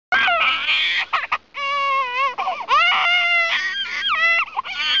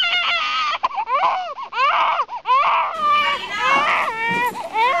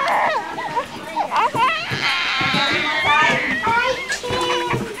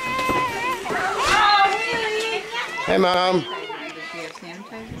Hey, Mom.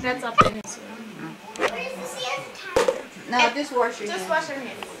 That's up in his room. No, just wash your hands. Just wash your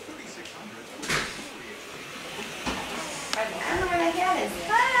hands. I don't know where that hat is.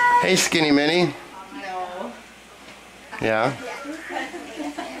 Hi. Hey, Skinny Minnie. No. Yeah. How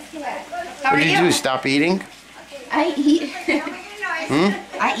What are did you do? Stop eating? I eat.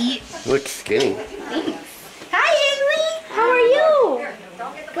 I eat. You look skinny. Hi, Hailey. How are you?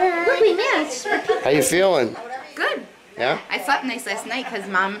 Good. Look, we matched. How you feeling? Good. Yeah? I slept nice last night because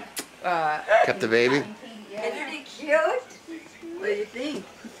Mom. Kept the baby? Isn't it cute? What do you think?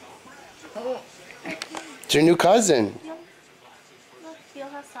 Oh. It's your new cousin. Look, feel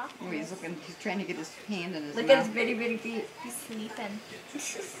how soft. Oh, he's looking. He's trying to get his hand in his Look mouth. at his bitty bitty feet. He's sleeping.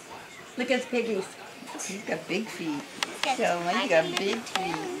 Look at his piggies. He's got big feet. So he's got big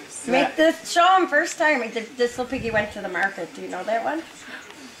feet. Make this, show him first time. This little piggy went to the market. Do you know that one?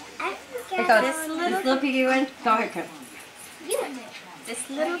 Because this little piggy went. Go ahead, come. This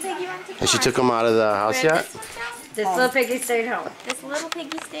little piggy went to the And she market. took him out of the house Where yet? this one goes? This little piggy stayed home. This little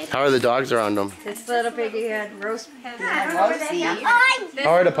piggy stayed. How are the dogs around him? This little piggy had roast. Rosie.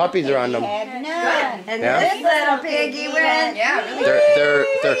 How are the puppies around him? And Yeah? this little piggy went. Yeah, really.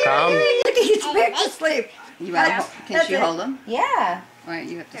 They're calm? Look, he's back to sleep. You want to, can That's she it. hold him? Yeah. All right,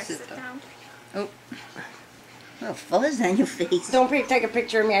 you have to There, sit sit though. down. Oh. Little fuzz on your face. Don't take a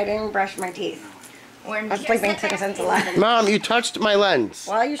picture of me. I didn't brush my teeth. I was sleeping since 11. Mom, you touched my lens.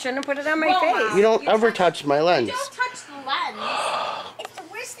 Well, you shouldn't have put it on my Well, face. You don't ever touch my lens. Don't touch the lens. It's the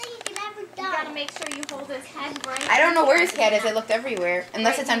worst thing you can ever You do. gotta make sure you hold his head right. I don't know where his cat is. I looked everywhere.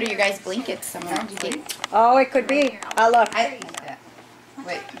 Unless it's under your guys' blankets somewhere. Do you think? Oh, it could be. I'll look.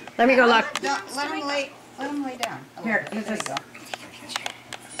 Wait. Let me go look. Don't let him lay. Let him lay down. Oh, Here, there this you is- go.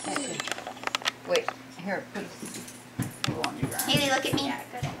 Wait. Here. Put it on your arm. Hailey, look at me.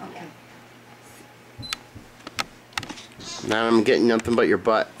 Okay. Now I'm getting nothing but your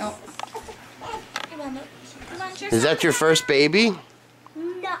butt. Oh. Come on, Jess. Is that your first baby No,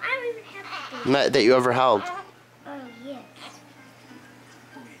 I don't even have to. that you ever held? Oh, yes.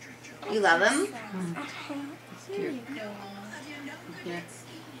 You love him? Here you go.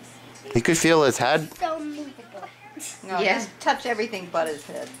 You could feel his head. So movable. No, yes. Touch everything but his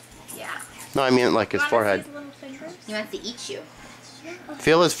head. Yeah. No, I mean like his Wanna see forehead. his little fingers? He wants to eat you.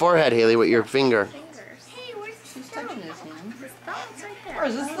 Feel his forehead, Hailey, with your finger. Fingers. Hey, where's the Who's touching his hand? His thumb's right there.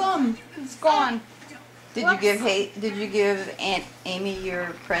 Where's his thumb? It's gone. Did you give Aunt Amy your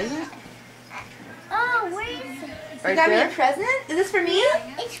present? Oh, where is it? You got me a present? Is this for me?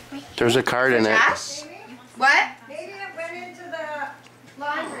 It's right There's a card in it. Josh? What? Maybe it went into the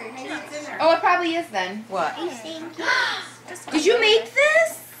Laundry. Maybe it's in there. Oh, it probably is then. What? here. Thank you. Did you make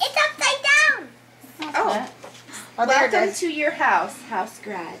this? It's upside down. Oh. Oh, there it Welcome is. to your house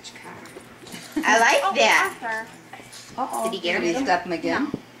garage card. I like that. Arthur. Did he get him? Did he stop him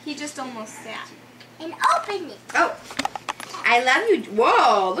again? He just almost sat. And open it. Oh. I love you.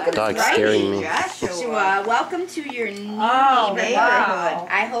 Whoa, look at Dog's this scaring writing. me. Joshua, welcome to your new Oh, neighborhood. wow.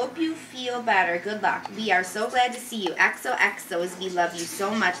 I hope you feel better. Good luck. We are so glad to see you. XOXOs, we love you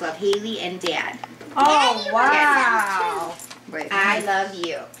so much. Love, Hailey and Dad. Oh, wow. Wait, I love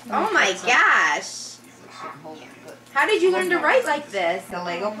you. Oh my gosh. How did you learn to write like this? The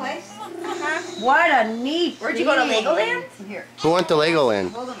Lego place? What a neat Where'd you go to thing. Legoland? Here. Who went to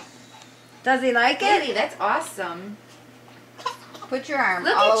Legoland? Hold on. Does he like it? Hailey, that's awesome. Put your arm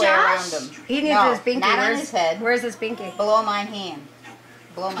Look all at the way Josh. around him. He needs No, his pinky. not on Where's his head. Where's his pinky? Below my hand.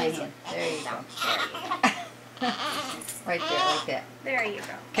 Below my hand. There you go. Right there, like that. There you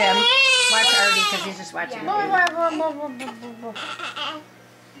go. Kim, watch Artie because he's just watching the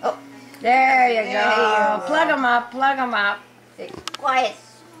Oh. There you There go. you go. Plug him up. Plug him up. Quiet.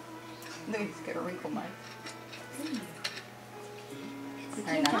 No, he's got a wrinkle mark.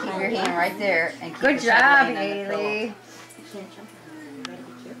 Alright, now keep your hand right there and keep Good your head job, laying on the pillow. Hailey.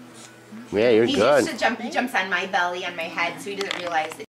 Yeah, you're He good. used to jump. He jumps on my belly, on my head, so he doesn't realize that